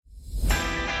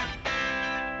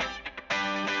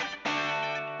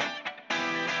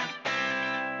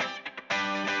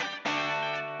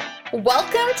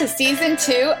Welcome to Season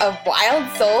 2 of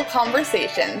Wild Soul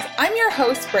Conversations. I'm your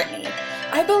host, Brittany.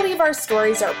 I believe our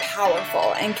stories are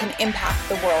powerful and can impact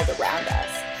the world around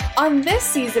us. On this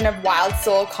season of Wild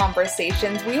Soul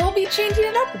Conversations, we will be changing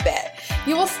it up a bit.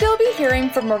 You will still be hearing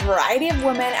from a variety of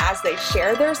women as they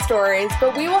share their stories,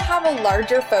 but we will have a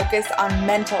larger focus on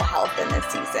mental health in this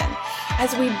season.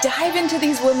 As we dive into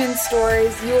these women's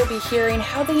stories, you will be hearing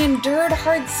how they endured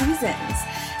hard seasons,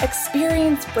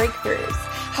 experienced breakthroughs,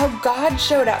 how God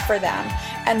showed up for them,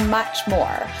 and much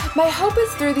more. My hope is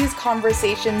through these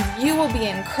conversations, you will be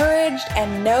encouraged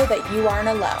and know that you aren't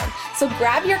alone. So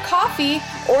grab your coffee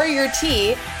or your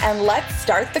tea and let's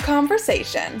start the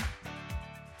conversation.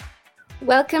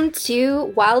 Welcome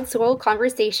to Wild Soul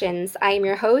Conversations. I am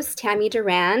your host, Tammy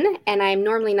Duran, and I'm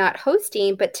normally not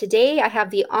hosting, but today I have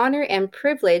the honor and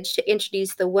privilege to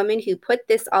introduce the woman who put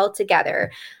this all together,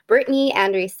 Brittany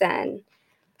Andresen.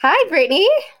 Hi, Brittany.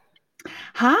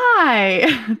 Hi,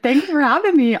 thanks for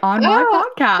having me on my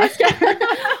podcast.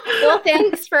 Well,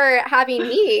 thanks for having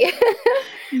me.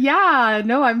 Yeah,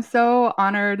 no, I'm so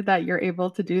honored that you're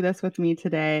able to do this with me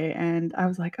today. And I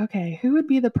was like, okay, who would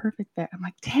be the perfect fit? I'm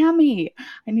like, Tammy,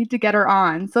 I need to get her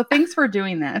on. So thanks for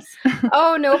doing this.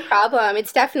 Oh, no problem.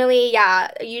 It's definitely,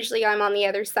 usually I'm on the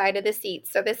other side of the seat.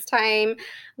 So this time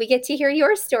we get to hear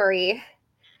your story.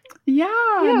 Yeah,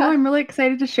 no, I'm really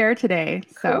excited to share today.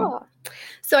 Cool.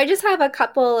 So I just have a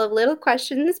couple of little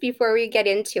questions before we get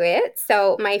into it.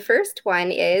 So my first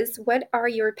one is, what are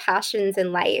your passions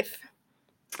in life?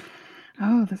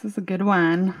 Oh, this is a good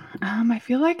one. I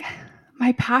feel like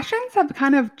my passions have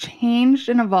kind of changed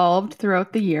and evolved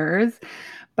throughout the years,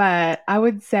 but I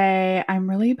would say I'm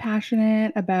really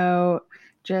passionate about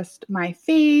just my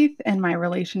faith and my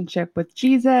relationship with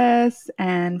Jesus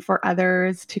and for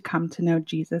others to come to know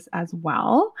Jesus as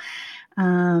well.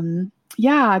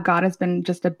 God has been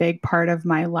just a big part of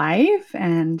my life,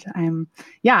 and I'm,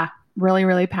 really,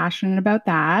 really passionate about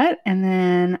that. And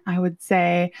then I would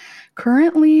say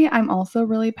currently I'm also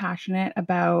really passionate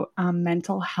about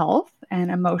mental health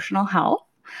and emotional health.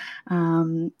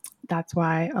 That's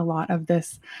why a lot of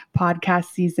this podcast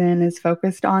season is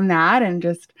focused on that, and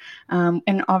just,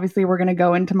 and obviously we're going to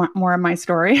go into more of my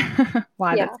story,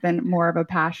 why that's been more of a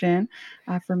passion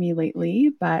for me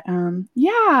lately. But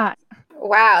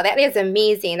Wow, that is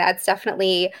amazing. That's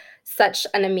definitely such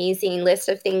an amazing list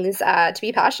of things to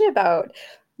be passionate about.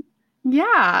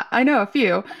 Yeah, I know a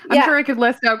few. I'm sure I could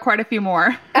list out quite a few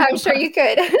more. I'm sure you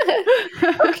could.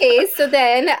 Okay, so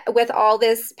then with all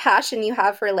this passion you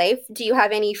have for life, do you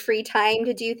have any free time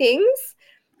to do things?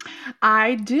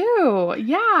 I do.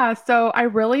 Yeah. So I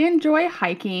really enjoy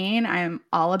hiking. I'm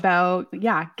all about,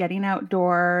 getting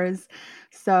outdoors.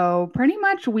 So pretty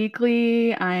much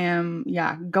weekly, I am,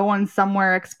 going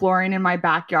somewhere exploring in my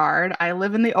backyard. I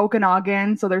live in the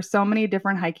Okanagan, so there's so many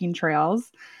different hiking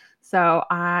trails. So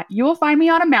you will find me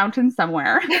on a mountain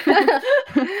somewhere.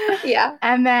 Yeah.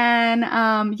 And then,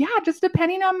 just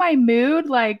depending on my mood,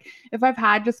 like if I've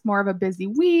had just more of a busy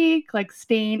week, like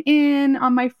staying in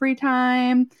on my free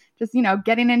time, just,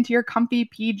 getting into your comfy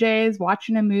PJs,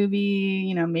 watching a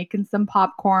movie, making some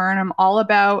popcorn. I'm all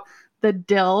about the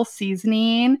dill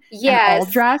seasoning and all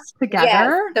dressed together.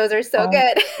 Yes, those are so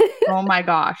good. Oh my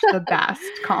gosh, the best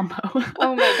combo.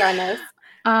 Oh my goodness.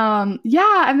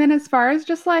 And then as far as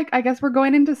just like, I guess we're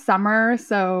going into summer,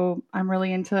 so I'm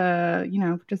really into,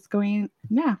 just going,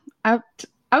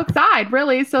 outside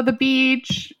really. So the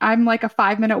beach, I'm like a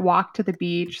 5-minute walk to the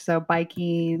beach. So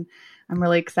biking, I'm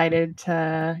really excited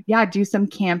to, do some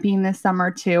camping this summer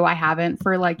too. I haven't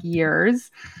for like years.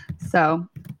 So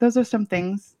those are some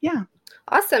things. Yeah.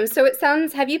 Awesome. So it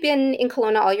sounds, have you been in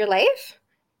Kelowna all your life?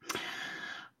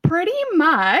 Pretty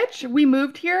much. We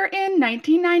moved here in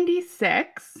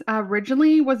 1996.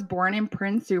 Originally was born in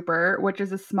Prince Rupert, which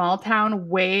is a small town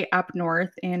way up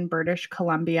north in British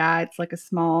Columbia. It's like a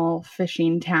small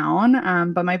fishing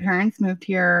town. But my parents moved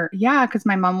here, because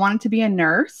my mom wanted to be a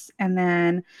nurse. And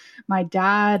then my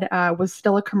dad was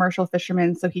still a commercial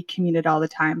fisherman, so he commuted all the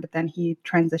time. But then he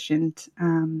transitioned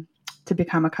to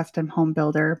become a custom home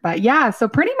builder. But so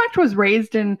pretty much was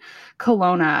raised in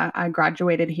Kelowna. I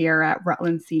graduated here at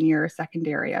Rutland Senior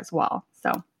Secondary as well.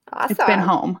 So awesome. It's been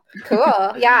home.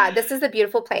 Cool. Yeah, this is a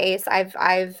beautiful place.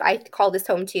 I call this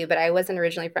home too, but I wasn't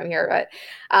originally from here.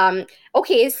 But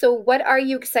okay, so what are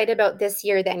you excited about this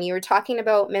year then? You were talking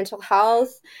about mental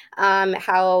health,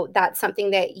 how that's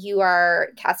something that you are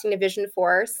casting a vision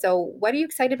for. So what are you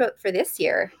excited about for this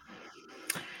year?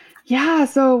 Yeah,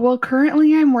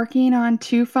 currently I'm working on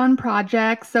 2 fun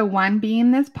projects. So one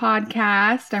being this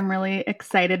podcast, I'm really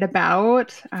excited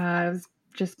about. I was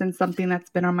just been something that's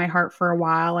been on my heart for a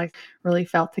while. I really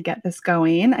felt to get this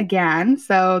going again.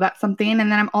 So that's something.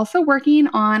 And then I'm also working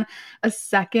on a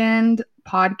second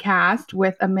podcast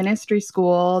with a ministry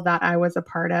school that I was a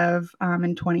part of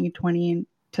in 2020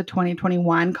 to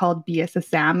 2021 called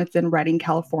BSSM. It's in Redding,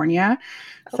 California.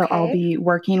 So I'll Okay. be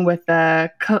working with the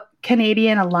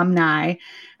Canadian alumni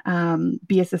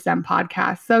BSSM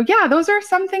podcast. So yeah, those are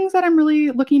some things that I'm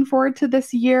really looking forward to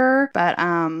this year. But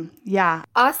yeah.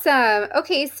 Awesome.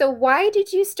 Okay, so why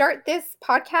did you start this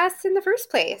podcast in the first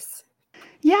place?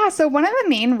 Yeah, so one of the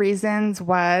main reasons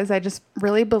was I just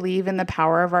really believe in the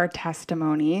power of our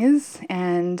testimonies.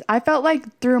 And I felt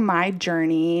like through my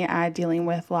journey dealing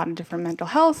with a lot of different mental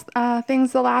health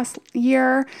things the last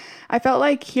year, I felt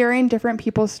like hearing different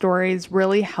people's stories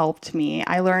really helped me.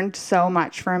 I learned so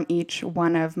much from each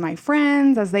one of my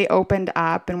friends as they opened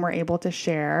up and were able to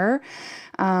share.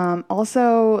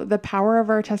 Also, the power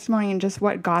of our testimony and just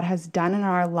what God has done in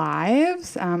our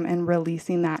lives and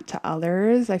releasing that to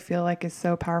others, I feel like is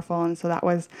so powerful. And so that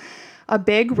was a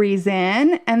big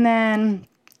reason. And then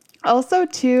also,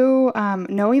 too,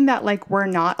 knowing that like we're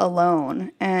not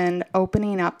alone and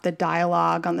opening up the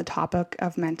dialogue on the topic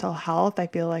of mental health, I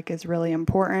feel like is really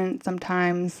important.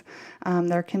 Sometimes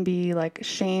there can be like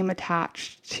shame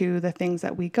attached to the things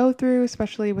that we go through,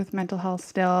 especially with mental health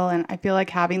still. And I feel like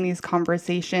having these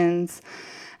conversations,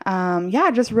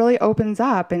 just really opens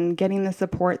up and getting the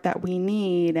support that we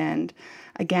need. And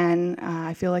again,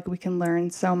 I feel like we can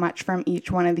learn so much from each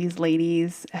one of these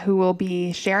ladies who will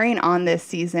be sharing on this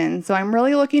season. So I'm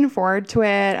really looking forward to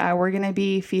it. We're going to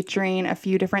be featuring a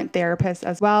few different therapists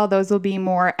as well. Those will be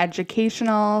more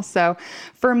educational. So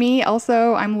for me,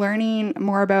 also, I'm learning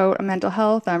more about mental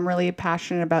health. I'm really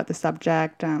passionate about the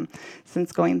subject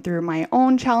since going through my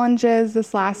own challenges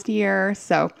this last year.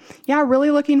 So yeah,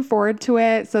 really looking forward to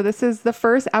it. So this is the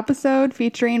first episode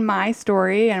featuring my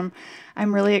story, and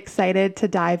I'm really excited to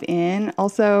dive in.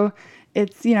 Also,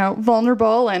 it's,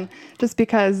 vulnerable, and just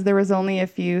because there was only a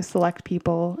few select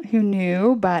people who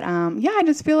knew, but I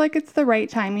just feel like it's the right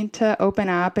timing to open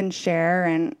up and share.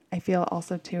 And I feel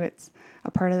also too, it's a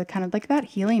part of the kind of like that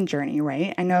healing journey,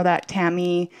 right? I know that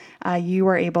Tammy, you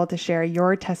were able to share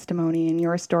your testimony and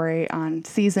your story on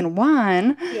season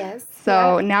 1. Yes.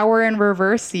 So now we're in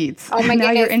reverse seats. Oh my now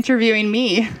goodness. You're interviewing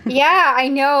me. Yeah, I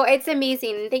know. It's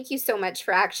amazing. Thank you so much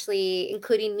for actually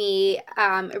including me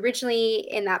originally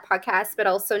in that podcast, but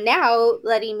also now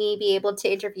letting me be able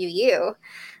to interview you.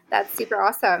 That's super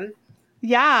awesome.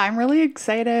 Yeah, I'm really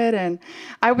excited. And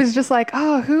I was just like,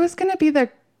 oh, who is going to be the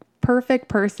perfect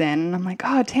person? And I'm like,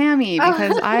 oh, Tammy,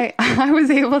 because I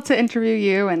was able to interview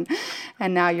you, and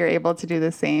now you're able to do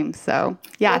the same. So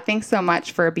yeah, thanks so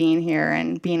much for being here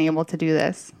and being able to do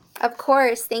this. Of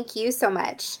course. Thank you so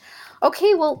much.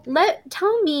 Okay, well,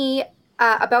 tell me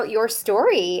about your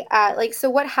story. So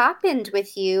what happened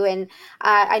with you? And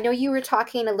I know you were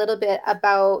talking a little bit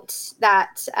about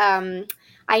that.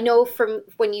 I know from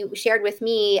when you shared with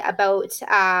me about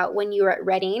when you were at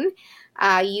Redding,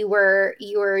 you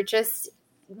were just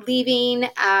leaving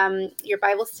your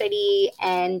Bible study,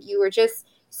 and you were just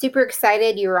super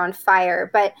excited. You were on fire.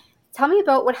 But tell me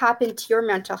about what happened to your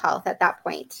mental health at that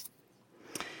point.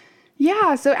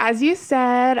 Yeah, so as you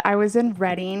said, I was in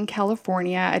Redding,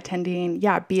 California, attending,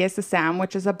 BSSM,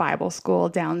 which is a Bible school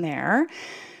down there.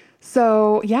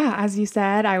 So yeah, as you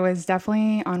said, I was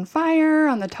definitely on fire,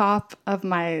 on the top of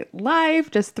my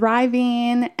life, just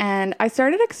thriving. And I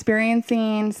started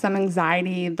experiencing some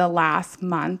anxiety the last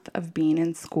month of being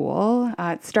in school.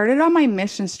 It started on my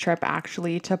missions trip,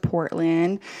 actually, to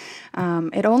Portland.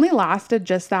 It only lasted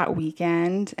just that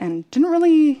weekend and didn't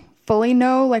really fully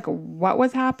know like what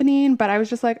was happening, but I was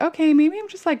just like, okay, maybe I'm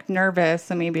just like nervous.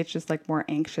 So maybe it's just like more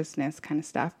anxiousness kind of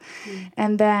stuff.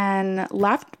 And then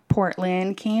left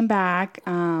Portland, came back,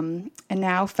 and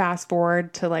now fast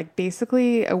forward to like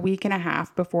basically a week and a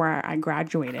half before I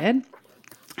graduated.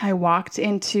 I walked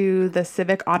into the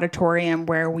civic auditorium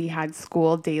where we had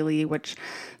school daily, which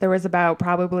there was about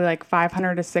probably like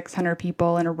 500 to 600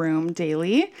 people in a room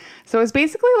daily. So it was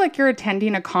basically like you're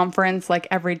attending a conference like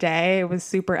every day. It was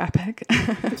super epic.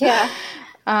 Yeah.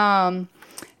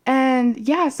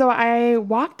 So I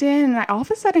walked in and I all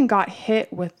of a sudden got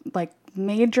hit with like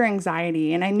major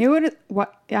anxiety, and I knew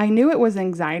it was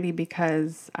anxiety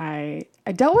because I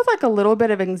dealt with like a little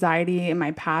bit of anxiety in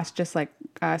my past, just like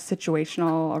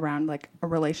situational around like a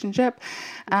relationship.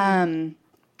 And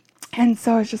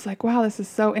so I was just like, wow, this is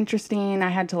so interesting. I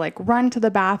had to like run to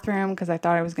the bathroom because I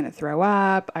thought I was going to throw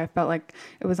up. I felt like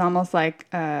it was almost like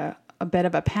a bit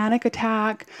of a panic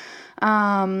attack.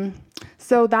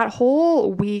 So that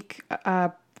whole week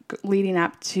leading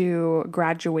up to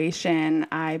graduation,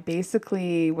 I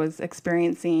basically was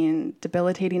experiencing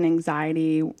debilitating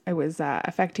anxiety. It was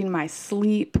affecting my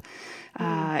sleep.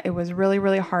 It was really,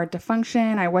 really hard to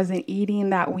function. I wasn't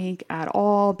eating that week at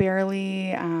all,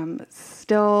 barely.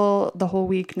 Still the whole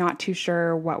week, not too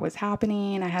sure what was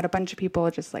happening. I had a bunch of people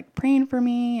just like praying for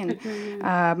me. And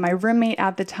my roommate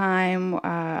at the time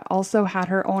also had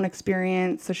her own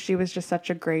experience. So she was just such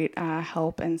a great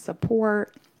help and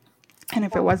support. And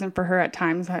if it wasn't for her at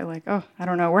times, I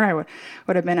don't know where I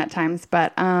would have been at times.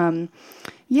 But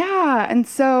yeah. And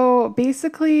so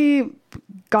basically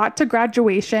got to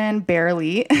graduation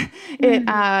barely.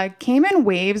 It came in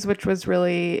waves, which was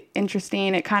really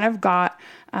interesting. It kind of got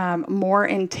more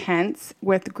intense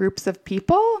with groups of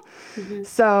people.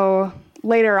 So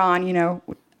later on,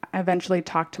 I eventually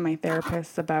talked to my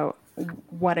therapist about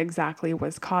what exactly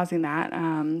was causing that.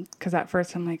 Because at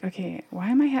first I'm like, okay, why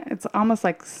am I? It's almost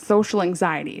like social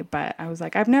anxiety, but I was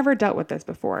like, I've never dealt with this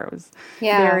before. It was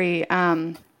very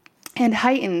and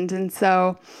heightened, and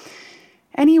so.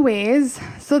 Anyways,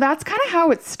 so that's kind of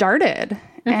how it started.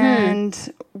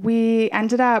 And we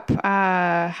ended up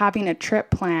having a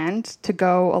trip planned to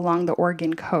go along the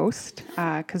Oregon coast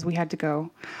because we had to go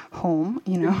home,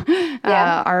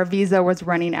 Our visa was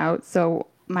running out. So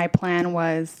my plan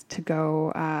was to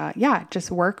go,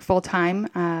 just work full time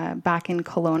back in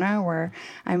Kelowna, where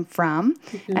I'm from,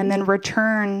 and then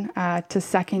return to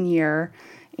second year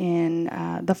in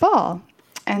the fall.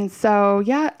 And so,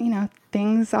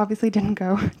 things obviously didn't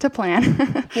go to plan,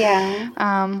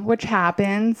 which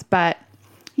happens. But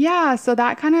so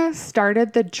that kind of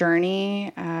started the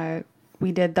journey.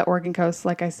 We did the Oregon coast,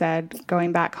 like I said.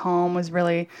 Going back home was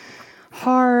really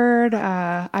hard.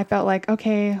 I felt like,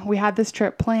 okay, we had this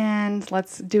trip planned.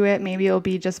 Let's do it. Maybe it'll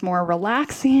be just more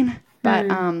relaxing. But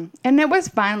and it was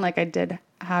fun. Like I did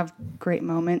have great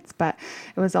moments, but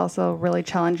it was also really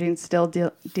challenging. Still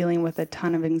dealing with a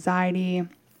ton of anxiety.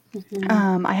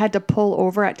 I had to pull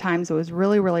over at times. It was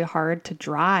really, really hard to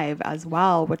drive as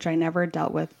well, which I never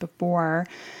dealt with before.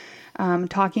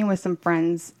 Talking with some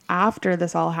friends after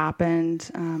this all happened,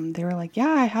 they were like, yeah,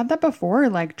 I had that before.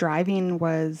 Like driving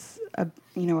was a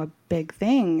big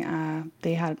thing.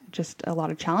 They had just a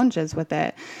lot of challenges with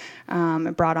it.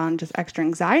 It brought on just extra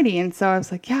anxiety. And so I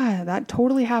was like, yeah, that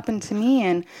totally happened to me.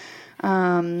 And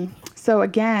so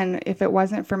again, if it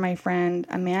wasn't for my friend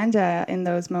Amanda in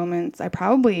those moments, I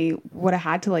probably would have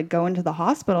had to like go into the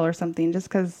hospital or something just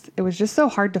because it was just so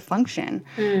hard to function.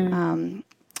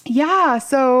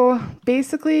 So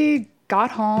basically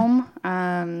got home,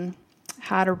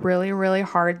 had a really, really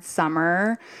hard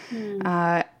summer,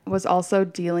 was also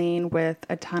dealing with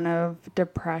a ton of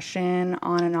depression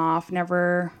on and off,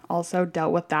 never also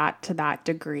dealt with that to that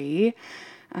degree.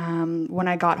 When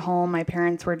I got home, my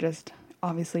parents were just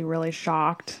obviously really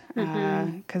shocked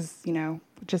because,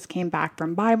 just came back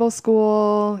from Bible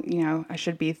school, I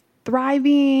should be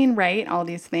thriving, right? All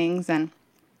these things. And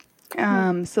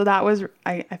so that was,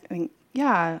 I think,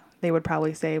 they would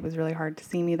probably say it was really hard to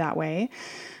see me that way.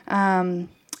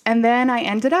 And then I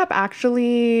ended up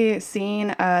actually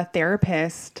seeing a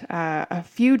therapist, a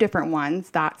few different ones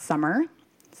that summer.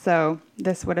 So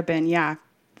this would have been,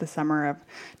 the summer of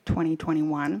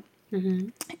 2021.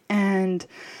 And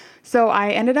so I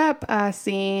ended up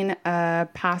seeing a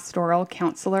pastoral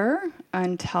counselor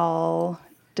until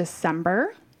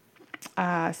December.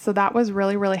 So that was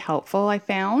really, really helpful, I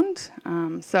found.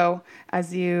 So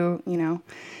as you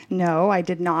know, I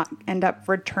did not end up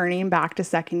returning back to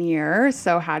second year.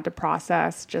 So had to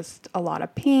process just a lot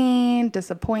of pain,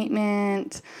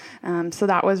 disappointment. So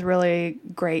that was really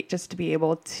great just to be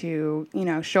able to,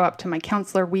 show up to my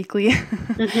counselor weekly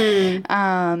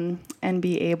and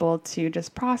be able to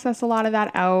just process a lot of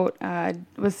that out.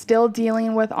 Was still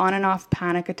dealing with on and off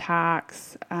panic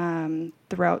attacks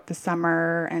throughout the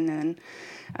summer. And then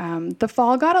the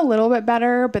fall got a little bit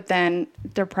better, but then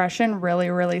depression really,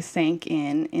 really sank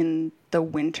in the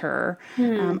winter. I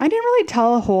didn't really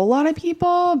tell a whole lot of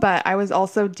people, but I was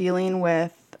also dealing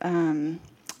with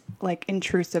like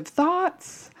intrusive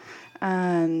thoughts,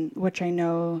 which I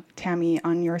know, Tammy,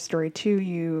 on your story too,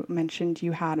 you mentioned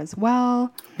you had as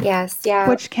well. Yes, yeah.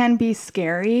 Which can be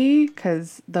scary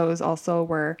because those also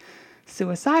were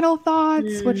suicidal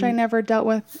thoughts, which I never dealt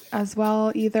with as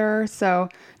well either. So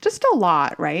just a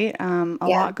lot, right? A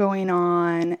lot going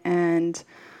on. And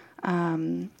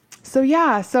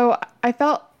so I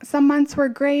felt some months were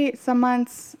great. Some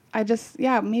months I just,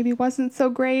 maybe wasn't so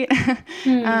great.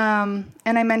 And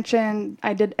I mentioned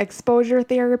I did exposure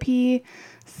therapy.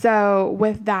 So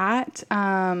with that,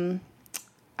 I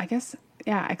guess,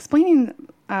 explaining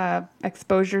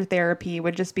exposure therapy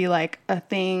would just be like a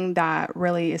thing that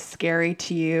really is scary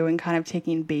to you and kind of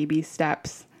taking baby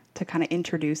steps to kind of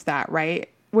introduce that, right?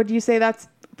 Would you say that's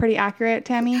pretty accurate,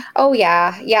 Tammy? Oh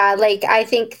yeah, yeah. Like I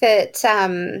think that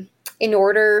in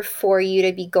order for you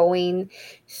to be going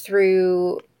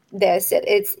through this,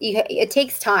 it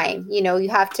takes time. You know, you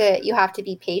have to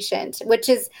be patient, which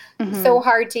is so Mm-hmm.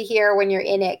 hard to hear when you're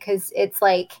in it because it's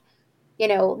like, you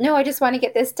know, no, I just want to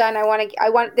get this done. I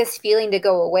want this feeling to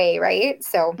go away, right?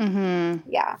 So Mm-hmm.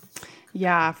 yeah,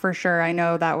 Yeah, for sure. I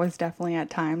know that was definitely at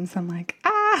times. I'm like,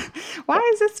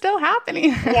 why is this still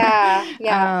happening? yeah,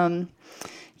 yeah. um,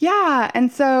 yeah.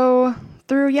 And so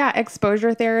through,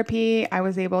 exposure therapy, I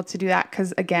was able to do that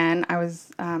because, again, I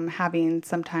was having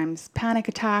sometimes panic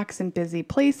attacks in busy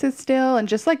places still and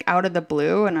just like out of the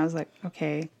blue. And I was like,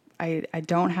 okay, I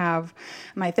don't have,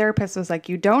 my therapist was like,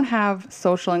 you don't have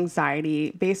social anxiety.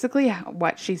 Basically,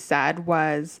 what she said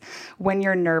was when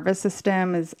your nervous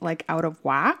system is like out of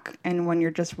whack and when you're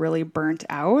just really burnt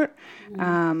out,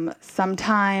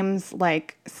 sometimes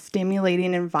like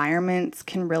stimulating environments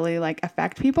can really like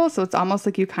affect people. So it's almost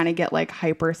like you kind of get like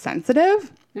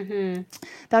hypersensitive. Mm-hmm.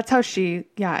 That's how she,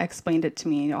 explained it to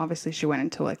me. Obviously, she went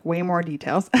into like way more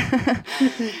details.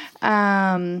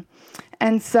 um,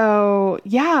 and so,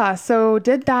 so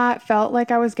did that, felt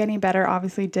like I was getting better.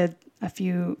 Obviously, did a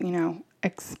few,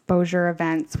 exposure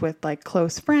events with like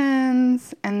close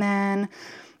friends. And then,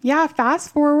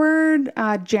 fast forward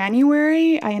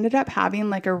January, I ended up having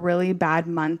like a really bad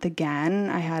month again.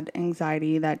 I had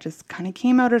anxiety that just kind of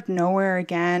came out of nowhere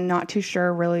again, not too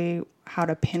sure really how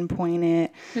to pinpoint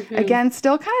it. Mm-hmm. Again,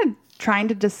 still kind of trying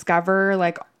to discover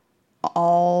like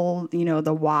all,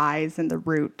 the whys and the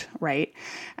root, right?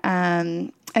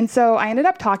 And so I ended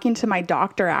up talking to my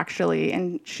doctor actually,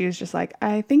 and she was just like,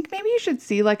 I think maybe you should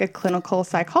see like a clinical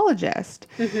psychologist.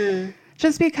 Mm-hmm.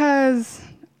 Just because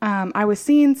I was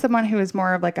seeing someone who was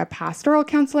more of like a pastoral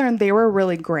counselor and they were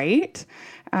really great.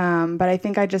 But I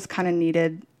think I just kind of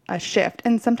needed a shift.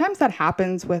 And sometimes that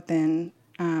happens within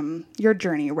your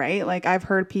journey, right? Like I've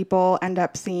heard people end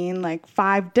up seeing like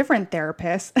 5 different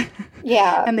therapists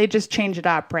Yeah. and they just change it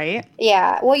up, right?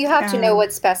 Yeah. Well, you have to know Um,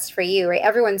 what's best for you, right?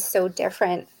 Everyone's so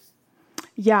different.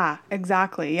 yeah,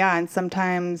 exactly. Yeah. And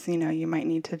sometimes, you might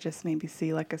need to just maybe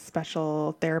see like a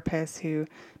special therapist who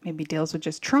maybe deals with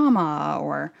just trauma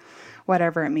or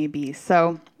whatever it may be.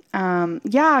 So,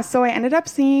 so I ended up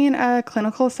seeing a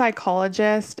clinical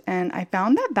psychologist and I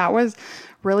found that that was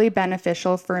really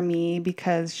beneficial for me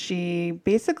because she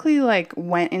basically like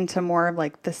went into more of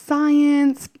like the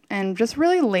science and just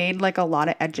really laid like a lot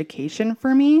of education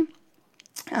for me,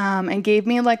 and gave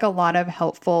me like a lot of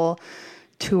helpful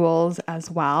tools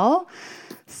as well.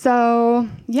 So,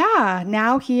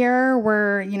 now here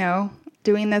we're,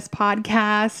 doing this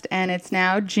podcast and it's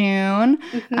now June.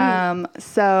 Mm-hmm.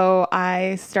 So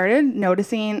I started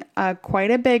noticing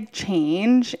quite a big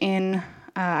change in,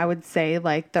 I would say,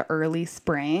 like the early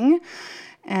spring.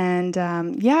 And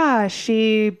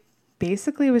she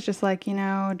basically was just like,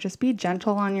 just be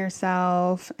gentle on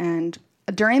yourself. And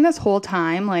during this whole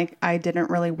time, like I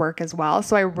didn't really work as well.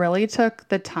 So I really took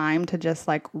the time to just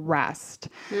like rest.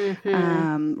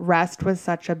 Mm-hmm. Rest was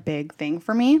such a big thing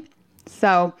for me.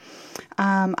 So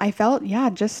I felt,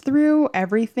 just through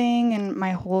everything and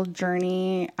my whole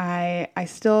journey, I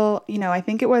still, I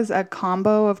think it was a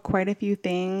combo of quite a few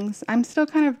things. I'm still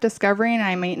kind of discovering, and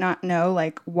I might not know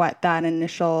like what that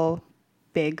initial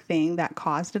big thing that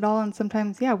caused it all. And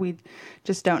sometimes, we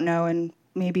just don't know. And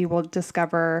maybe we'll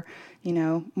discover,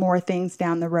 more things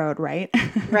down the road, right?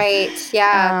 Right.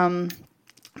 Yeah.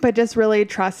 But just really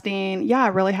trusting, I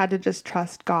really had to just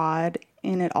trust God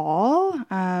in it all.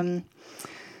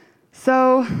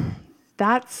 So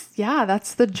that's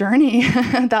the journey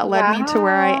that led me to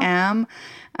where I Wow.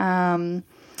 am.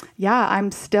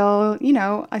 I'm still,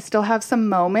 I still have some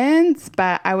moments,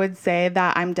 but I would say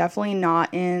that I'm definitely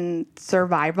not in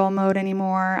survival mode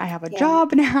anymore. I have a Yeah.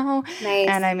 job now Nice.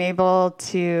 and I'm able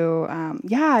to,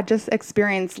 just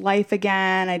experience life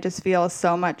again. I just feel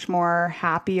so much more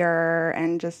happier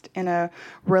and just in a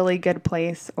really good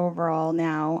place overall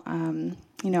now.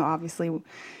 Obviously,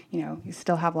 you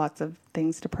still have lots of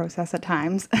things to process at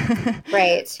times.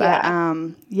 Right. But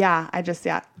Yeah. I just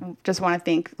want to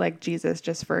thank like Jesus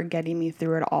just for getting me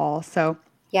through it all. So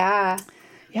Yeah.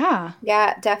 yeah.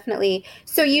 Yeah, definitely.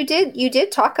 So you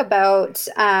did talk about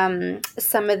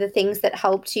some of the things that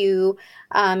helped you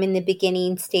in the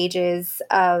beginning stages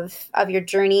of your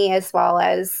journey, as well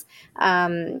as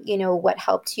what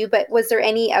helped you. But was there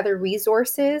any other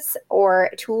resources or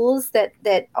tools that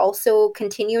also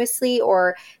continuously,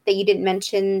 or that you didn't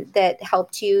mention, that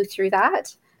helped you through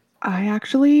that? I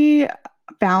actually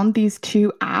found these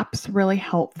two apps really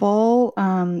helpful.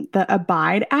 The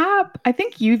Abide app, I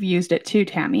think you've used it too,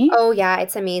 Tammy. Oh, yeah,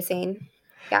 it's amazing.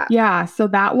 Yeah. Yeah, so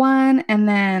that one, and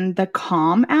then the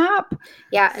Calm app.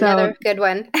 Yeah, So another good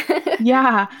one.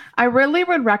 yeah, I really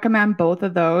would recommend both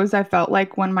of those. I felt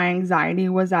like when my anxiety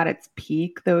was at its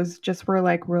peak, those just were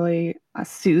like really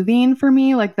soothing for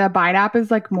me. Like the Abide app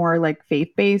is like more like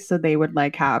faith-based, so they would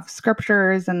like have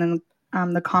scriptures, and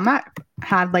then the Calm app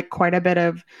had like quite a bit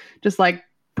of just like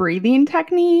breathing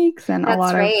techniques and a That's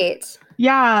lot of right.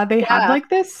 yeah, they had Yeah. like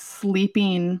this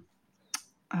sleeping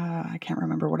I can't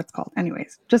remember what it's called.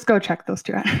 Anyways, just go check those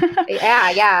two out.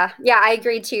 Yeah. I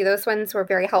agree too. Those ones were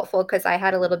very helpful because I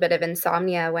had a little bit of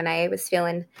insomnia when I was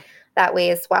feeling that way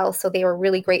as well. So they were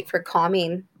really great for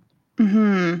calming.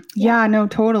 Yeah, no,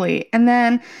 totally. And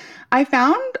then I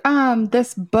found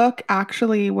this book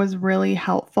actually was really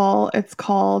helpful. It's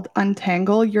called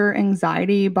Untangle Your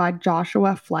Anxiety by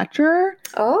Joshua Fletcher.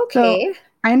 So Okay.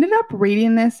 I ended up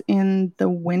reading this in the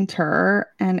winter,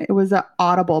 and it was an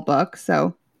Audible book.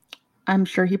 So I'm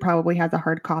sure he probably has a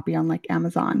hard copy on like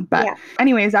Amazon. But Yeah.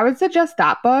 anyways, I would suggest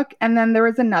that book. And then there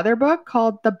was another book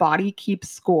called The Body Keeps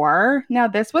Score. Now,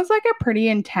 this was like a pretty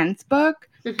intense book,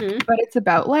 but it's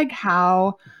about like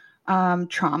how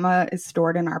trauma is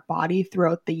stored in our body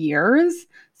throughout the years.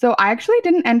 So I actually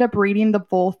didn't end up reading the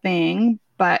full thing,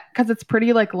 but because it's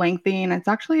pretty like lengthy, and it's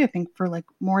actually, I think, for like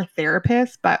more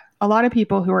therapists, but a lot of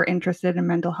people who are interested in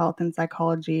mental health and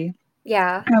psychology,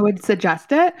 Yeah. I would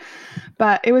suggest it.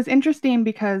 But it was interesting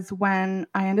because when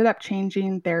I ended up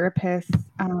changing therapists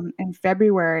in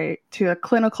February to a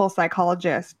clinical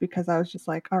psychologist, because I was just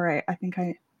like, all right, I think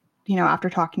after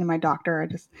talking to my doctor, I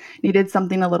just needed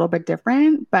something a little bit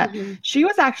different. But she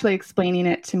was actually explaining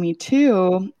it to me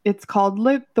too. It's called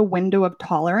the window of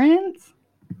tolerance.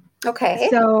 Okay.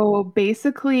 So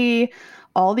basically,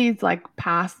 all these like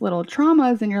past little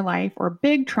traumas in your life or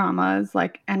big traumas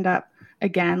like end up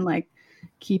again like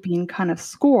keeping kind of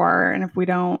score. And if we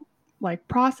don't like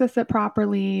process it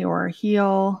properly or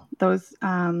heal those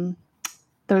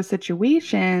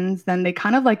situations, then they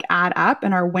kind of like add up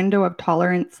and our window of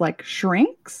tolerance like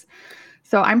shrinks.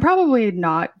 So I'm probably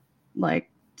not like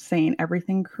saying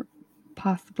everything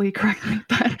possibly correctly,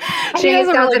 but she does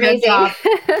it a sounds really good amazing. job.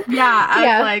 Yeah, as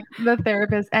Yeah. like the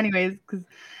therapist. Anyways,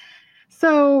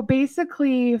 so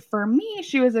basically for me,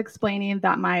 she was explaining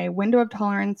that my window of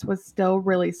tolerance was still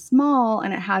really small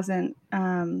and it hasn't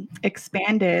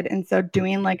expanded. And so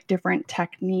doing like different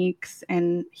techniques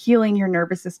and healing your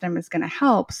nervous system is going to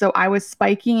help. So I was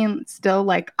spiking still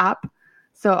like up,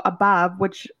 so above,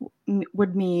 which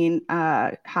would mean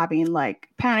having like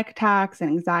panic attacks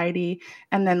and anxiety.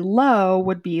 And then low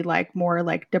would be like more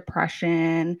like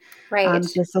depression, Right.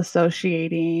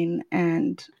 disassociating,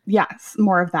 and yes,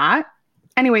 more of that.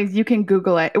 Anyways, you can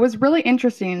Google it. It was really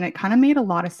interesting and it kind of made a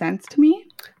lot of sense to me.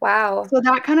 Wow. So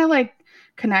that kind of like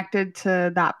connected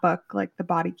to that book, like The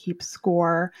Body Keeps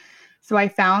Score. So I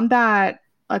found that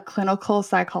a clinical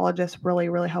psychologist really,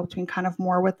 really helped me kind of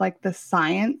more with like the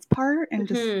science part and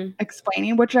just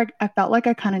explaining, which I felt like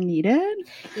I kind of needed.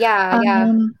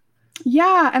 Yeah.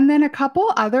 Yeah, and then a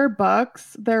couple other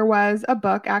books. There was a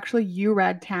book actually you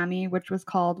read, Tammy, which was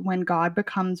called When God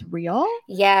Becomes Real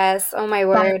Yes. Oh my by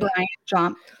word. Brian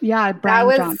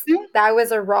Johnson. That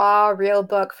was a raw, real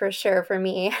book for sure for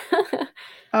me.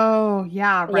 Oh,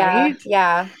 yeah, right.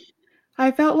 Yeah. I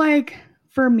felt like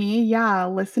for me, yeah,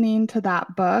 listening to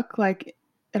that book, like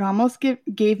it almost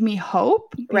gave me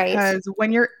hope Right. because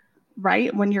when you're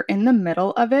in the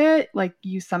middle of it, like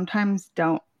you sometimes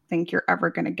don't think you're ever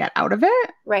going to get out of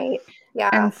it. Right. Yeah.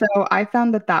 And so I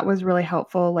found that was really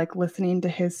helpful, like listening to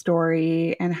his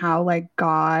story and how like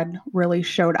God really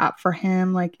showed up for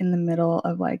him, like in the middle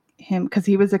of like him, because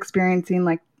he was experiencing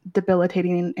like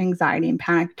debilitating anxiety and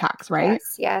panic attacks, right?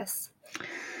 Yes.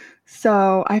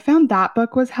 So I found that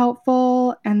book was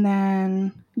helpful. And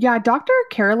then, yeah, Dr.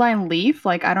 Caroline Leaf,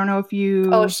 like, I don't know if you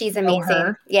Oh, she's know amazing.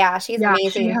 her. Yeah, she's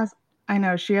amazing. I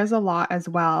know she has a lot as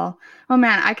well. Oh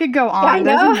man, I could go on. I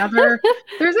know.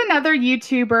 There's another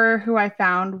YouTuber who I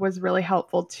found was really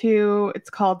helpful too. It's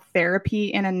called Therapy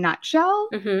in a Nutshell.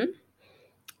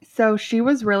 So she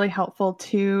was really helpful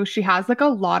too. She has like a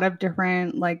lot of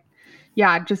different like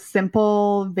just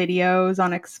simple videos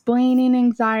on explaining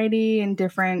anxiety and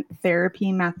different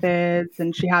therapy methods,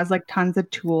 and she has like tons of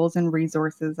tools and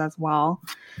resources as well.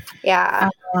 Yeah.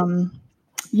 And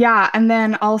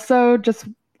then also just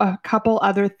a couple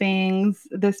other things.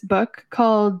 This book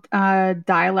called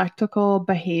Dialectical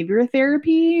Behavior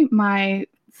Therapy, my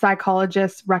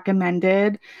psychologist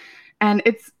recommended. And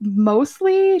it's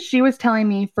mostly, she was telling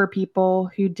me, for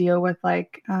people who deal with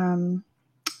like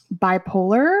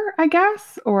bipolar, I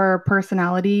guess, or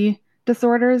personality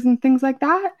disorders and things like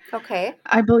that. Okay.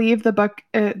 I believe the book,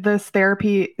 this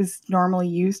therapy is normally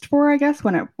used for, I guess,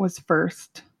 when it was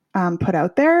first put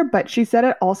out there. But she said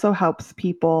it also helps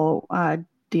people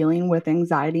dealing with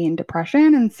anxiety and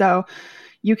depression. And so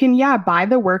you can, yeah, buy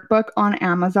the workbook on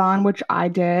Amazon, which I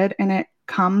did. And it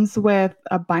comes with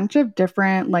a bunch of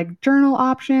different like journal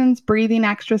options, breathing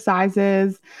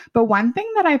exercises. But one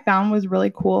thing that I found was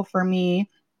really cool for me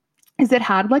is it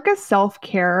had like a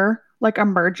self-care, like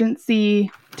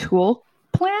emergency tool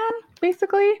plan,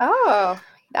 basically, Oh,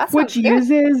 that which sounds good.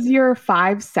 uses your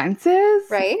five senses.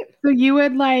 Right? So you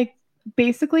would like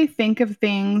basically think of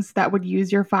things that would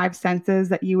use your five senses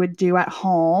that you would do at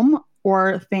home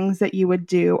or things that you would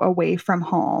do away from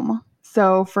home.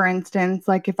 So, for instance,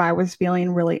 like if I was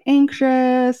feeling really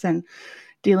anxious and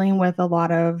dealing with a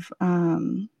lot of,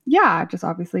 just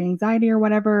obviously anxiety or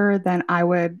whatever, then I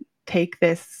would take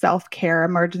this self-care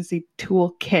emergency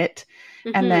toolkit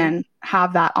and then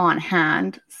have that on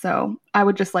hand. So I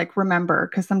would just like remember,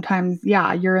 because sometimes,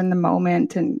 yeah, you're in the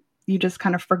moment and you just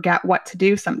kind of forget what to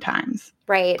do sometimes.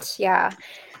 Right. Yeah.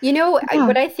 You know, Yeah.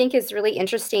 what I think is really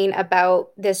interesting about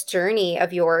this journey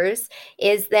of yours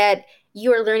is that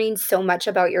you are learning so much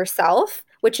about yourself,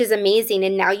 which is amazing.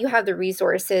 And now you have the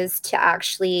resources to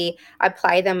actually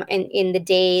apply them in the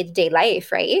day-to-day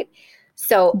life, right?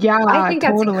 So I Yeah, think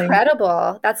that's totally.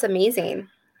 incredible. That's amazing.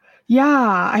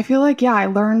 Yeah, I feel like, yeah, I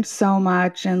learned so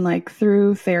much and like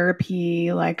through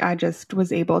therapy, like I just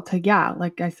was able to, yeah,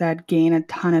 like I said, gain a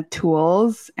ton of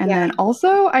tools. And Yeah. then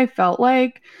also I felt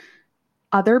like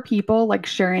other people like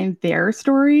sharing their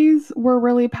stories were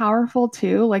really powerful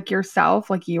too. Like yourself,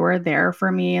 like you were there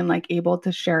for me and like able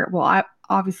to share it. Well, I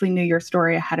obviously knew your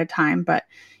story ahead of time, but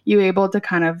you able to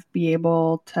kind of be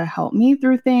able to help me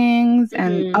through things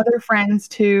and other friends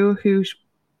too who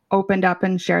opened up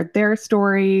and shared their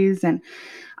stories and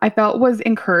I felt was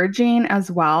encouraging as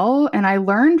well. And I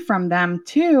learned from them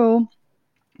too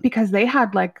because they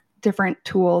had like different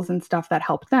tools and stuff that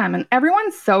helped them. And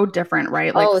everyone's so different,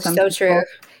 right? Like Oh, some so true. people,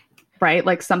 right?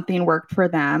 Like something worked for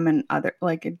them and other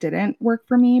like it didn't work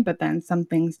for me, but then some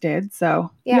things did.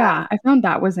 So Yeah. yeah, I found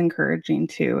that was encouraging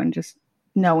too. And just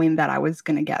knowing that I was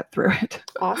going to get through it.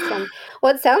 Awesome.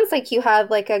 Well, it sounds like you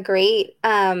have like a great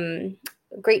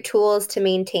tools to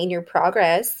maintain your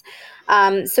progress.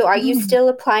 So are you still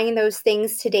applying those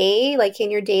things today, like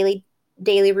in your daily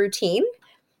routine?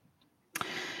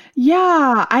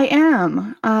 Yeah, I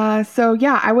am. So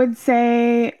yeah, I would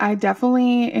say I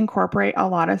definitely incorporate a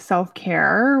lot of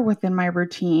self-care within my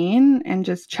routine and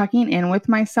just checking in with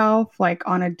myself like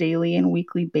on a daily and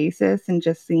weekly basis and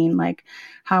just seeing like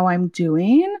how I'm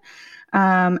doing.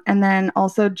 And then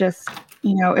also just,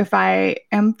 if I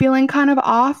am feeling kind of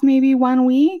off maybe one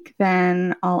week,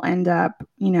 then I'll end up,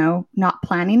 not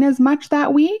planning as much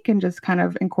that week and just kind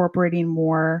of incorporating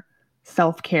more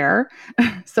self-care.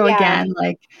 So Yeah. again,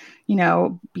 like,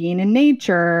 being in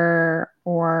nature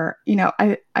or,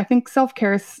 I think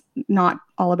self-care is not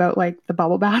all about like the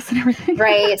bubble baths and everything.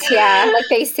 Right. Yeah. Like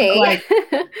they But, say. like,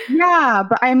 yeah,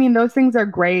 but I mean, those things are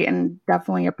great and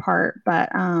definitely a part, but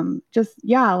just,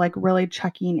 yeah, like really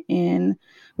checking in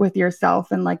with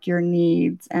yourself and like your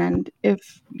needs. And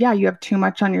if, yeah, you have too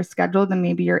much on your schedule, then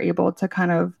maybe you're able to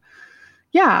kind of,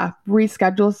 yeah,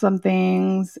 reschedule some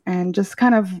things and just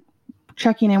kind of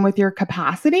checking in with your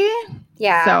capacity.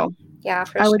 Yeah. So Yeah,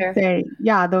 for I would sure. say,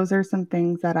 yeah, those are some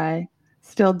things that I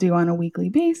still do on a weekly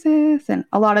basis. And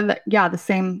a lot of the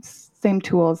same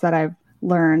tools that I've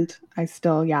learned, I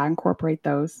still, incorporate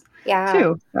those Yeah.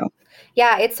 too. So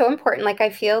Yeah, it's so important. Like I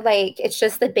feel like it's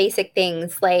just the basic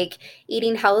things like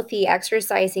eating healthy,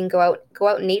 exercising, go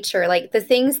out in nature, like the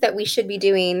things that we should be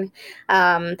doing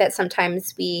that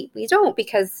sometimes we don't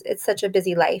because it's such a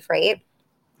busy life, right?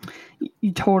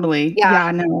 you totally,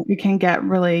 Yeah. no, it can get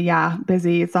really,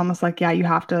 busy. It's almost like, you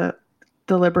have to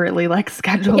deliberately like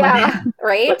schedule it Yeah, in.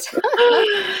 right?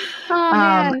 Oh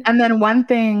man. And then one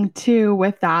thing too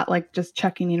with that, like just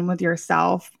checking in with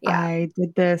yourself, Yeah. I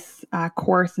did this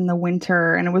course in the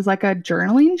winter and it was like a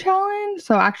journaling challenge.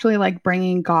 So actually like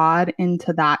bringing God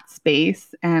into that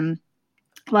space and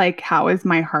like, how is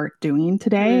my heart doing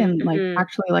today? And like Mm-hmm.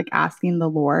 actually like asking the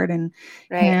Lord and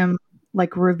Right. him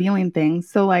like revealing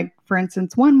things. So like, for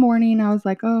instance, one morning I was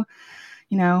like, oh,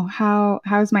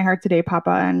 how's my heart today,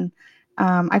 Papa? And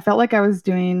I felt like I was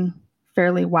doing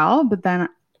fairly well, but then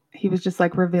he was just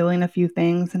like revealing a few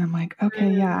things, and I'm like, okay,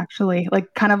 yeah, Mm. actually,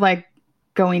 like kind of like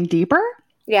going deeper.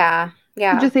 Yeah.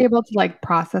 Yeah. just able to like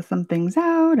process some things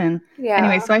out. And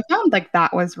anyway, Yeah. so I found like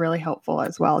that was really helpful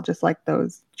as well, just like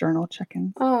those journal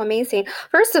check-ins. Oh, amazing.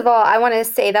 First of all, I want to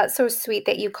say that's so sweet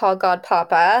that you call God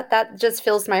Papa. That just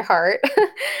fills my heart.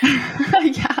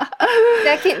 Yeah.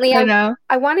 Secondly, I know.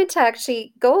 I wanted to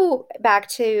actually go back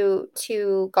to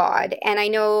God. And I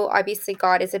know obviously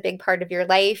God is a big part of your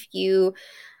life. You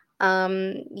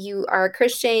are a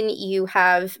Christian, you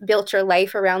have built your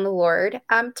life around the Lord.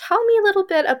 Tell me a little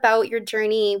bit about your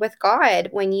journey with God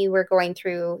when you were going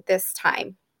through this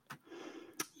time.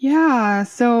 Yeah,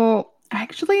 so I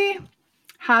actually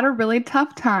had a really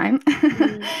tough time.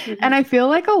 Mm-hmm. And I feel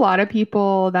like a lot of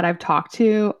people that I've talked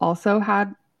to also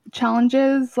had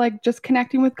challenges like just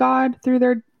connecting with God through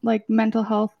their like mental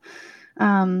health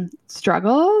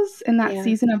struggles in that Yeah.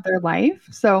 season of their life.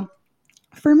 So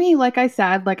for me, like I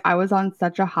said, like I was on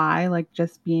such a high, like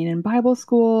just being in Bible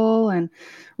school and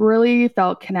really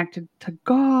felt connected to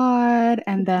God.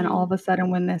 And then all Mm-hmm. of a sudden,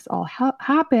 when this all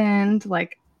happened,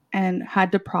 like, and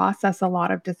had to process a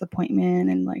lot of disappointment,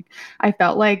 and like I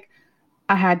felt like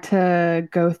I had to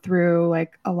go through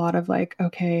like a lot of like,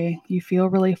 okay, you feel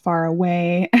really far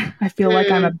away. I feel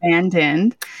like I'm Mm,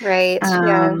 abandoned. right.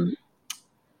 Yeah. Um,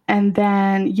 and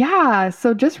then, yeah,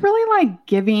 so just really like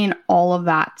giving all of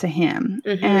that to him.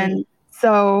 Mm-hmm. And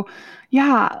so,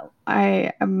 yeah,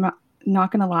 I am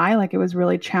not going to lie, like it was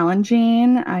really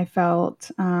challenging. I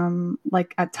felt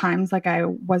like at times like I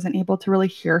wasn't able to really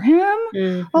hear him a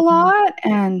Mm-hmm. lot.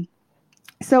 And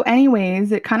so,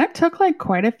 anyways, it kind of took like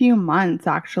quite a few months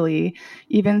actually,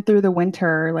 even through the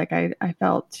winter. Like I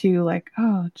felt too like,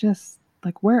 oh, just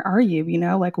like where are you? You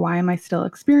know, like why am I still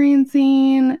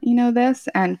experiencing, this?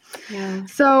 And Yeah.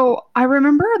 so I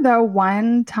remember the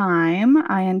one time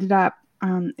I ended up,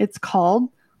 it's called,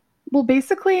 well,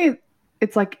 basically,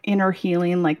 it's like inner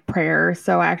healing, like prayer.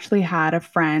 So I actually had a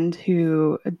friend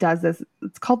who does this.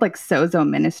 It's called like Sozo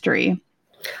Ministry,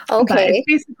 but it's Okay.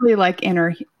 basically like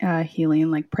inner healing,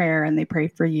 like prayer, and they pray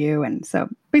for you. And so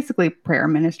basically prayer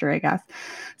ministry, I guess.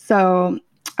 So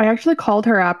I actually called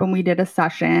her up and we did a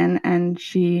session, and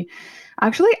she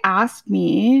actually asked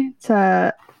me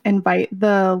to invite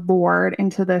the Lord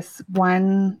into this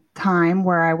one time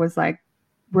where I was like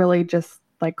really just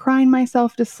like crying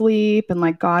myself to sleep and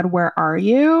like, God, where are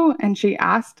you? And she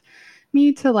asked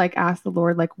me to like ask the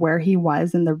Lord like where he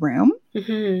was in the room.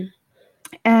 Mm-hmm.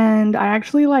 And I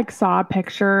actually like saw a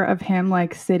picture of him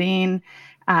like sitting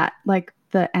at like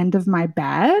the end of my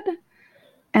bed,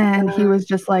 and he was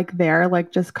just like there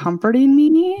like just comforting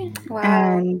me Wow.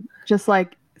 and just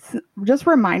like just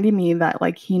reminding me that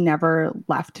like he never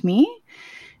left me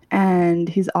and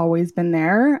he's always been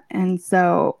there. And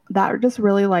so that just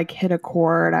really like hit a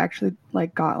chord. I actually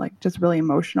like got like just really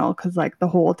emotional because like the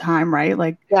whole time, right?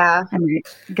 Like Yeah. I might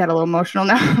get a little emotional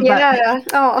now, but Yeah.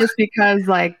 Oh, just because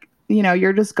like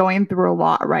you're just going through a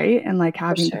lot, right? And like for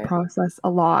having to sure. process a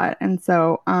lot. And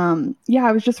so yeah,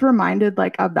 I was just reminded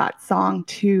like of that song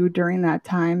too during that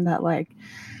time, that like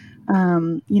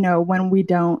when we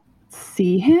don't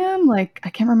see him, like I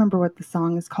can't remember what the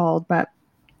song is called, but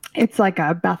it's like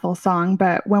a Bethel song.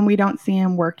 But when we don't see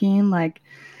him working, like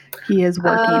he is Oh,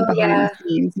 working behind the yeah.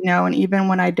 scenes, and even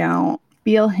when I don't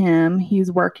feel him,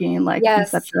 he's working. Like he's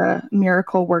such Yes. a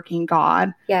miracle working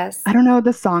God. Yes. I don't know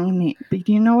the song name, but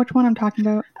do you know which one I'm talking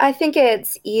about? I think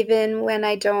it's even when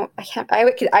I don't, I can't,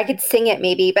 I could sing it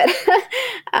maybe, but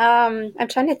I'm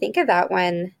trying to think of that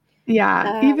one.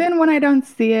 Yeah, Um, even when I don't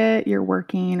see it, you're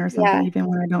working, or something. yeah. Even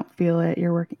when I don't feel it,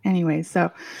 you're working. Anyway,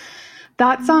 so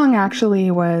that song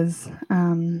actually was,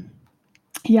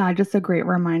 yeah, just a great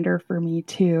reminder for me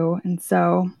too. And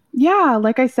so, yeah,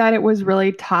 like I said, it was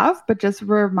really tough, but just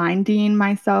reminding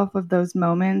myself of those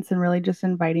moments and really just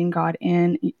inviting God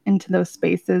into those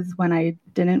spaces when I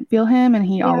didn't feel him. And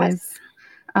he always Yes.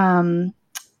 um,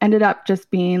 ended up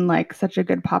just being like such a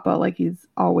good papa. Like he's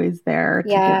always there to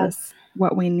give us Yes.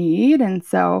 what we need. And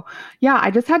so, yeah,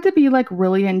 I just had to be like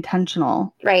really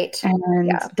intentional Right. and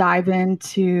Yeah. dive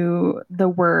into the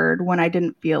word when I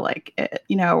didn't feel like it,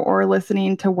 or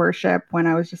listening to worship when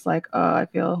I was just like, oh, I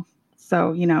feel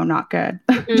so, not good.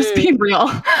 Just Mhm. being real.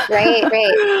 Right,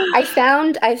 right. I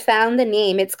found the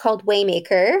name. It's called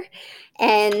Waymaker.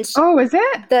 And Oh, is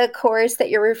it? the chorus that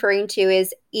you're referring to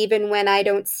is even when I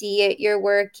don't see it, you're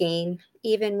working.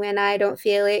 Even when I don't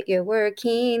feel it, you're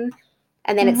working.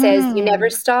 And then it says, Mm-hmm. you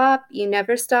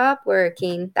never stop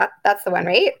working. That's the one,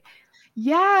 right?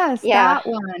 Yes, Yeah. that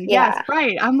one. Yes, Yeah.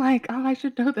 right. I'm like, oh, I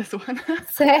should know this one.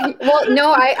 Well,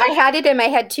 no, I had it in my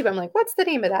head too. But I'm like, what's the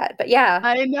name of that? But yeah.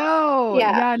 I know.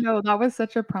 Yeah. Yeah, no, that was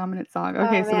such a prominent song.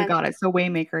 Okay, Oh so we man. got it. So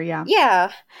Waymaker, yeah.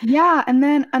 Yeah. Yeah, and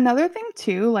then another thing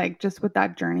too, like just with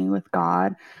that journey with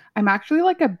God, I'm actually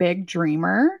like a big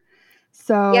dreamer.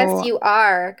 Yes, So, you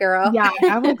are, girl. yeah, I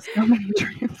have like so many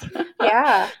dreams.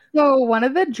 Yeah. So, one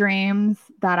of the dreams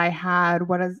that I had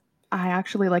was I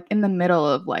actually like in the middle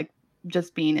of like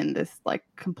just being in this like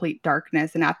complete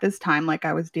darkness, and at this time like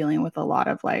I was dealing with a lot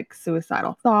of like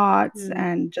suicidal thoughts Mm.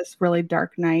 and just really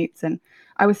dark nights, and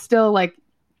I was still like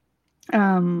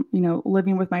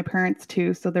living with my parents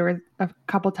too. So there were a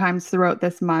couple times throughout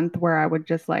this month where I would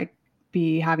just like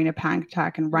be having a panic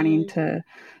attack and running Mm. to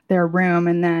their room.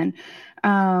 And then,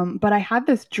 but I had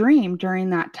this dream during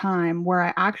that time where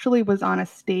I actually was on a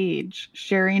stage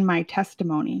sharing my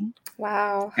testimony,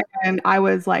 Wow. and I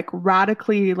was like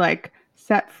radically like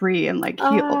set free and like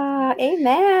healed. Ah,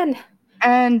 amen.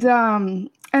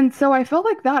 And so I felt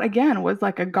like that again was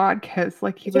like a God kiss.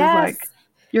 Like he was Yes. like,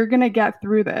 you're gonna get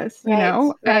through this, Right.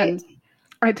 Right. And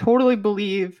I totally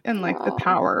believe in like the Oh,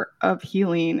 power of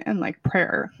healing and like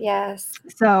prayer. yes.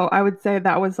 So I would say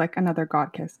that was like another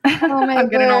God kiss. Oh my I'm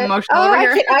getting all word. emotional Oh, over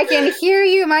here. I can hear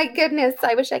you. My goodness.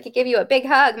 I wish I could give you a big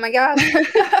hug. My gosh.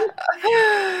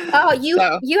 Oh,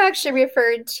 So you actually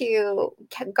referred to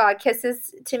God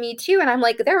kisses to me too, and I'm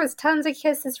like, there was tons of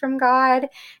kisses from God.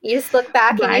 You just look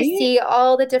back and you right? see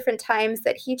all the different times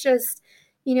that He just,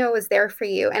 was there for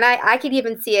you, and I could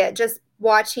even see it just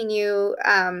watching you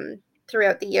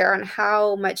throughout the year on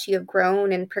how much you have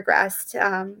grown and progressed.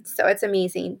 So it's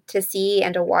amazing to see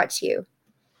and to watch you.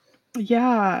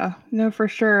 Yeah, no, for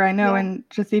sure. I know. Yeah. And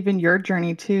just even your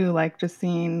journey too, like just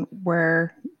seeing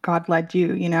where God led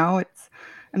you, it's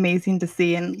amazing to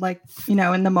see. And like,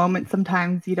 in the moment,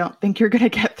 sometimes you don't think you're going to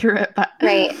get through it, but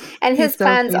Right. And He's His so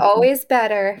plan's faithful. always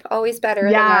better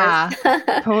than Yeah,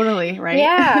 ours. totally. Right.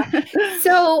 Yeah.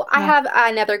 So I Yeah. have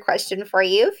another question for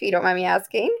you, if you don't mind me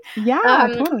asking. Yeah,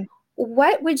 Um, totally.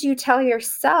 what would you tell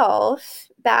yourself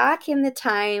back in the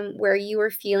time where you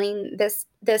were feeling this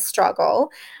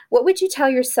struggle? What would you tell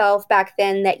yourself back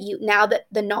then that you now that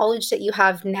the knowledge that you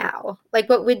have now? Like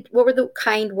what were the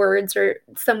kind words or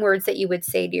some words that you would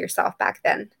say to yourself back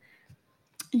then?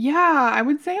 Yeah, I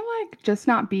would say like just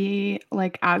not be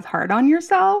like as hard on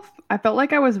yourself. I felt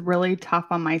like I was really tough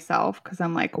on myself because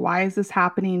I'm like, why is this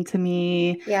happening to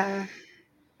me? Yeah.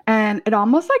 And it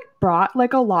almost like brought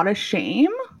like a lot of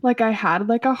shame. Like I had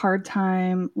like a hard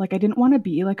time. Like I didn't want to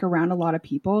be like around a lot of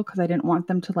people because I didn't want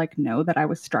them to like know that I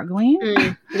was struggling.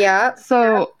 Mm, yeah.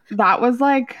 So that was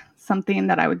like something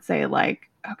that I would say, like,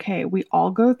 okay, we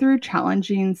all go through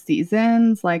challenging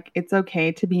seasons. Like, it's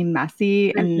okay to be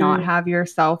messy and not Mhm. have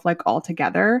yourself like all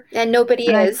together. And nobody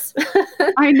And is.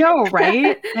 I know,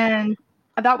 right? And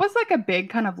that was like a big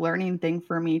kind of learning thing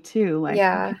for me too. Like,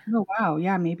 Yeah. okay, oh wow,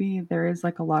 yeah, maybe there is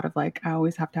like a lot of like I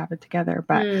always have to have it together.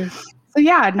 But Mm, so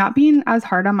yeah, not being as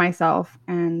hard on myself.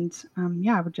 And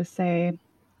yeah, I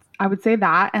would say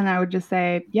that, and I would just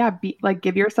say, yeah, be like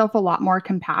give yourself a lot more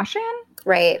compassion.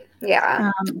 right.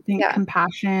 Yeah. I think Yeah.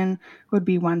 compassion would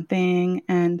be one thing,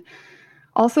 and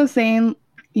also saying,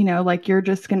 like you're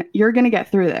gonna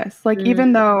get through this. Like even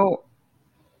Mm, though,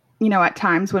 at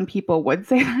times when people would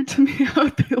say that to me, I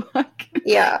would be like,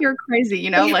 yeah. "You're crazy,"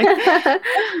 like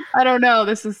I don't know,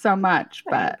 this is so much,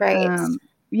 but Right.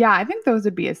 yeah, I think those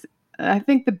would be. I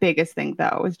think the biggest thing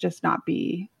though is just not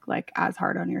be like as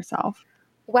hard on yourself.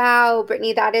 Wow,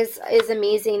 Brittany, that is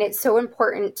amazing. It's so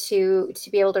important to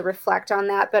be able to reflect on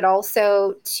that, but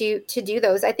also to do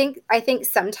those. I think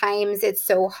sometimes it's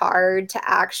so hard to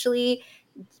actually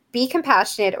be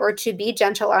compassionate or to be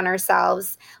gentle on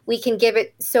ourselves. We can give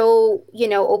it so,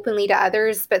 openly to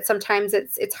others, but sometimes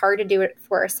it's hard to do it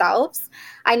for ourselves.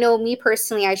 I know me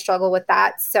personally, I struggle with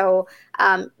that. So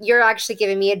you're actually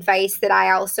giving me advice that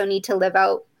I also need to live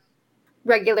out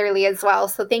regularly as well.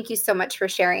 So thank you so much for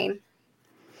sharing.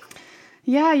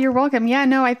 Yeah, you're welcome. Yeah,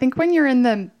 no, I think when you're in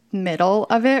the middle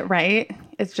of it, right,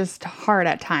 it's just hard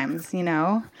at times,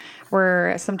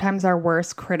 We're sometimes our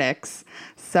worst critics.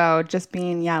 So just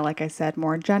being, yeah, like I said,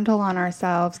 more gentle on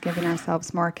ourselves, giving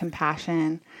ourselves more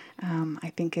compassion,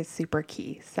 I think is super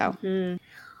key. So, Mhm.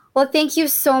 Well, thank you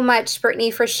so much,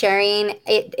 Brittany, for sharing.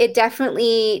 It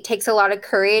definitely takes a lot of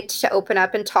courage to open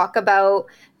up and talk about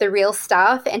the real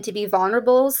stuff and to be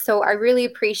vulnerable. So I really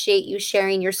appreciate you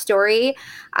sharing your story.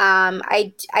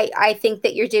 I think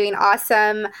that you're doing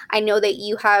awesome. I know that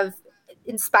you have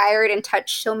inspired and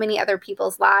touched so many other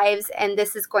people's lives, and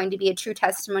this is going to be a true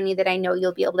testimony that I know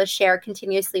you'll be able to share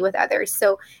continuously with others.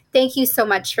 So thank you so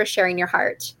much for sharing your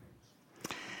heart.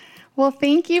 Well,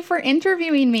 thank you for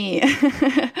interviewing me.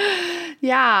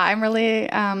 Yeah, I'm really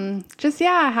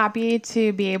happy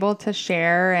to be able to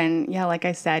share. And yeah, like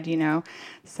I said,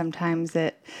 sometimes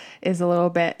it is a little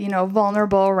bit,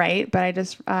 vulnerable, right? But I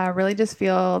just really just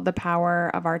feel the power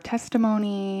of our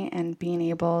testimony and being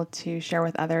able to share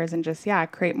with others and just,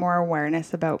 create more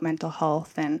awareness about mental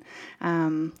health. And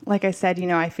like I said,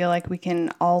 I feel like we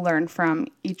can all learn from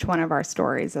each one of our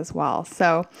stories as well.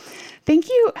 So thank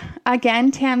you again,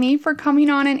 Tammy, for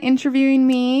coming on and interviewing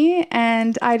me.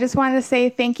 And I just wanted to say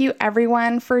thank you,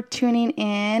 everyone, for tuning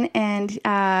in and,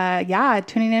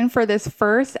 tuning in for this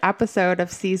first episode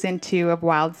of season 2 of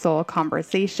Wild Soul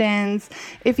Conversations.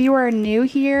 If you are new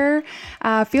here,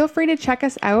 feel free to check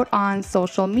us out on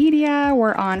social media.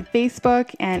 We're on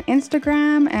Facebook and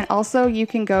Instagram. And also you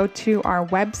can go to our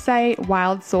website,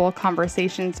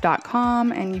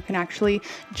 wildsoulconversations.com, and you can actually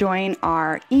join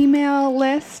our email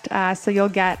list. So you'll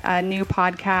get a new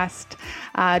podcast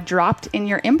dropped in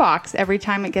your inbox every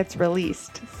time it gets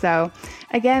released. So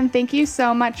again, thank you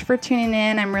so much for tuning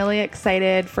in. I'm really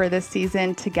excited for this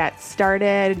season to get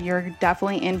started. You're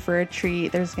definitely in for a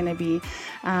treat. There's going to be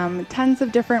tons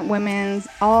of different women,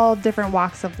 all different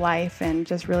walks of life, and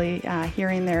just really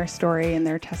hearing their story and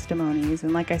their testimonies.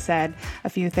 And like I said, a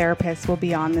few therapists will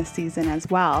be on this season as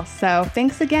well. So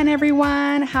thanks again,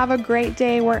 everyone. Have a great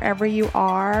day wherever you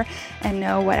are, and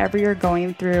know whatever you're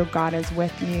going through, God is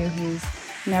with you. He's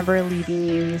never leaving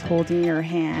you. He's holding your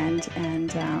hand.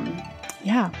 And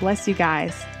bless you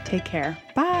guys. Take care.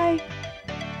 Bye.